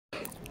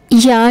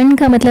Yarn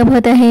का मतलब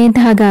होता है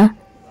धागा,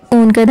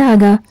 ऊन का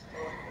धागा,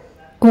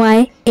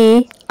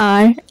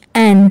 YARN,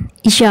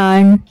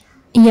 यार्न,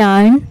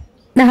 यार्न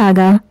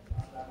धागा।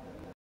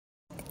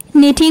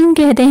 निटिंग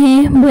कहते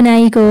हैं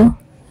बुनाई को,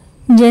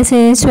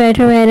 जैसे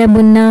स्वेटर वगैरह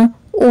बुनना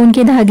ऊन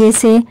के धागे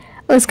से,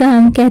 उसका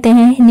हम कहते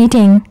हैं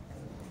knitting.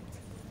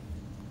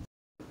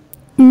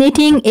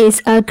 Knitting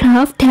is a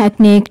craft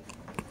technique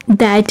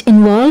that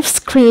involves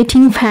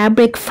creating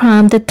fabric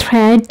from the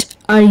thread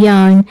or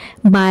yarn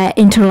by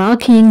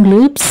interlocking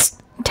loops,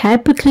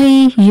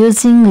 typically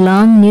using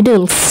long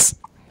needles.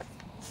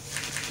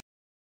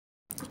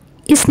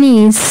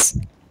 Sneeze.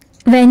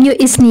 When you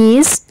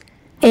sneeze,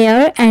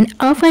 air and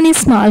often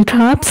small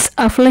drops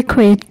of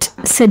liquid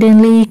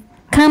suddenly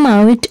come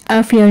out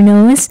of your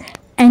nose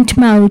and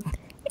mouth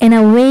in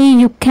a way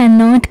you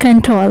cannot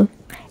control.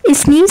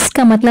 Sneeze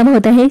का मतलब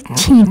होता है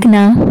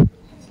छींकना।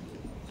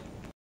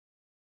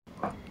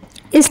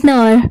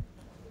 Snore,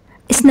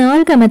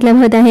 snore का मतलब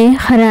होता है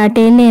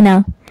खर्राटे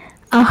लेना।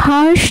 A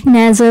harsh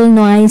nasal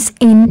noise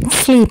in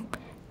sleep,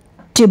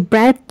 to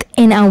breathe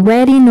in a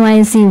very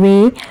noisy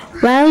way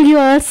while you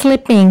are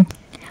sleeping.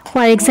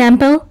 For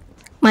example,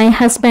 my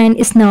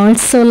husband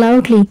snores so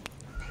loudly,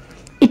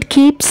 it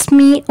keeps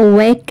me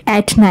awake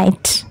at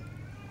night.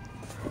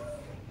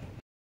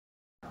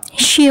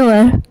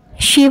 Shiver,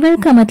 शिवर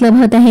का मतलब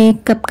होता है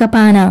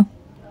कपकपाना।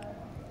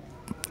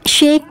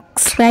 Shake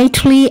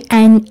slightly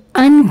and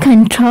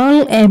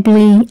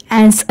uncontrollably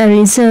as a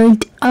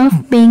result of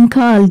being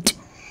cold,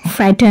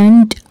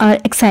 frightened or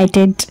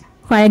excited.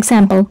 For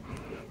example,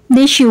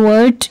 they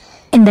shivered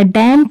in the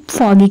damp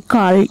foggy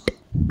cold.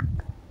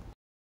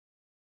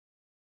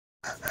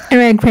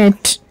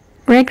 Regret,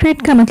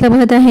 regret का मतलब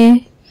होता है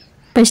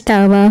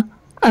पछतावा,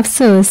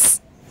 अफसोस।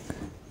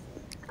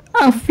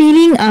 A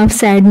feeling of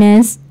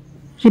sadness,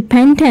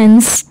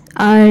 repentance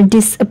or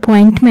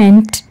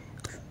disappointment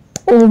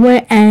over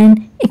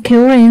an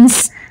occurrence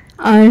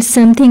or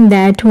something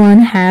that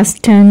one has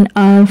done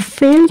or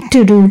failed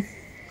to do.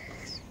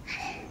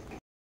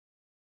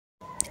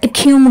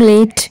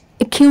 Accumulate,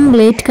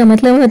 accumulate का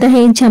मतलब होता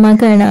है जमा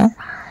करना।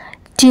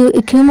 To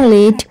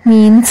accumulate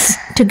means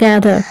to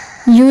gather,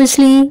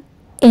 usually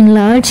in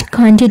large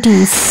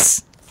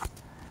quantities.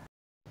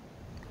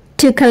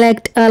 To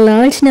collect a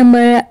large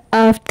number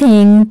of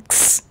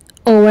things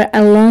over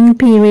a long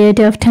period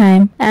of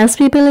time. As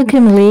people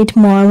accumulate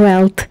more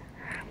wealth,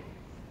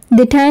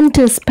 they tend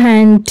to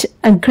spend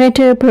a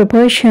greater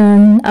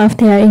proportion of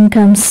their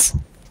incomes.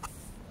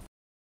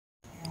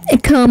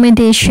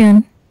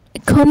 Accommodation,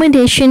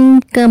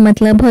 accommodation का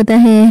मतलब होता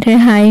है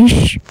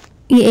रिहाइश,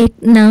 ये एक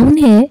noun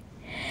है।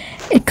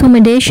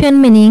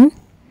 Accommodation meaning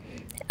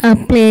a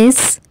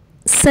place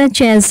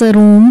such as a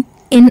room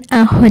in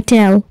a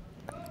hotel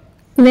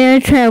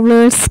where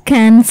travelers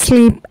can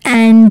sleep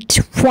and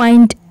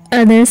find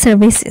other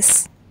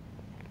services.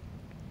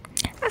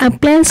 A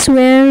place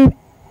where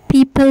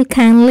people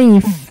can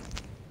live.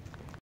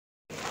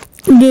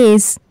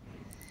 Gaze,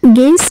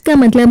 gaze का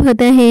मतलब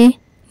होता है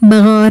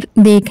बगौर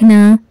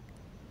देखना,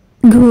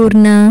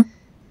 घूरना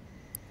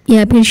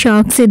या फिर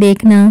शौक से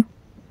देखना।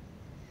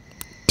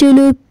 To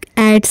look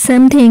at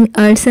something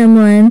or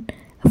someone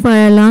for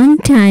a long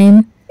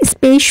time,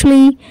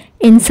 especially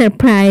in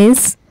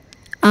surprise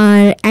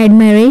or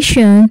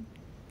admiration,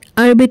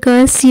 or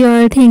because you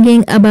are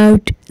thinking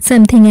about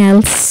something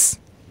else.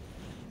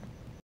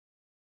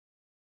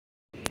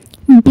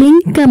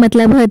 Blink का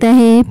मतलब होता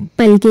है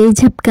पलके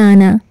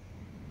झपकाना।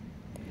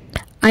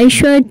 I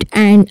shut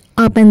and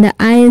open the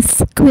eyes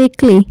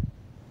quickly.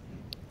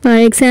 For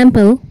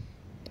example,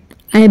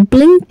 I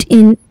blinked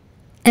in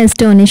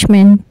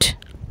astonishment.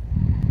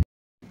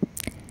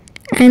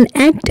 An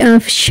act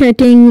of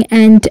shutting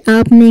and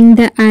opening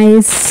the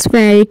eyes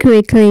very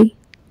quickly.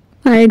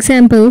 For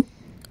example,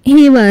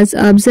 he was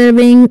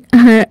observing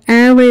her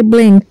every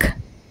blink.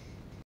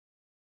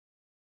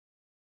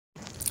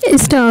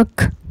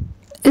 Stalk,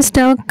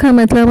 stalk का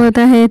मतलब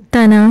होता है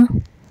तना।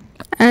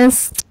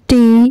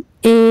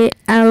 STALK,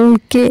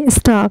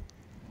 stalk।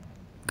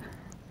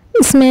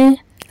 इसमें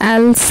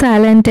L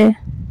silent है,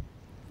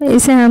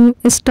 इसे हम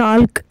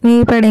स्टॉल्क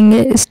नहीं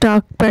पढ़ेंगे,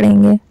 स्टॉक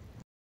पढ़ेंगे।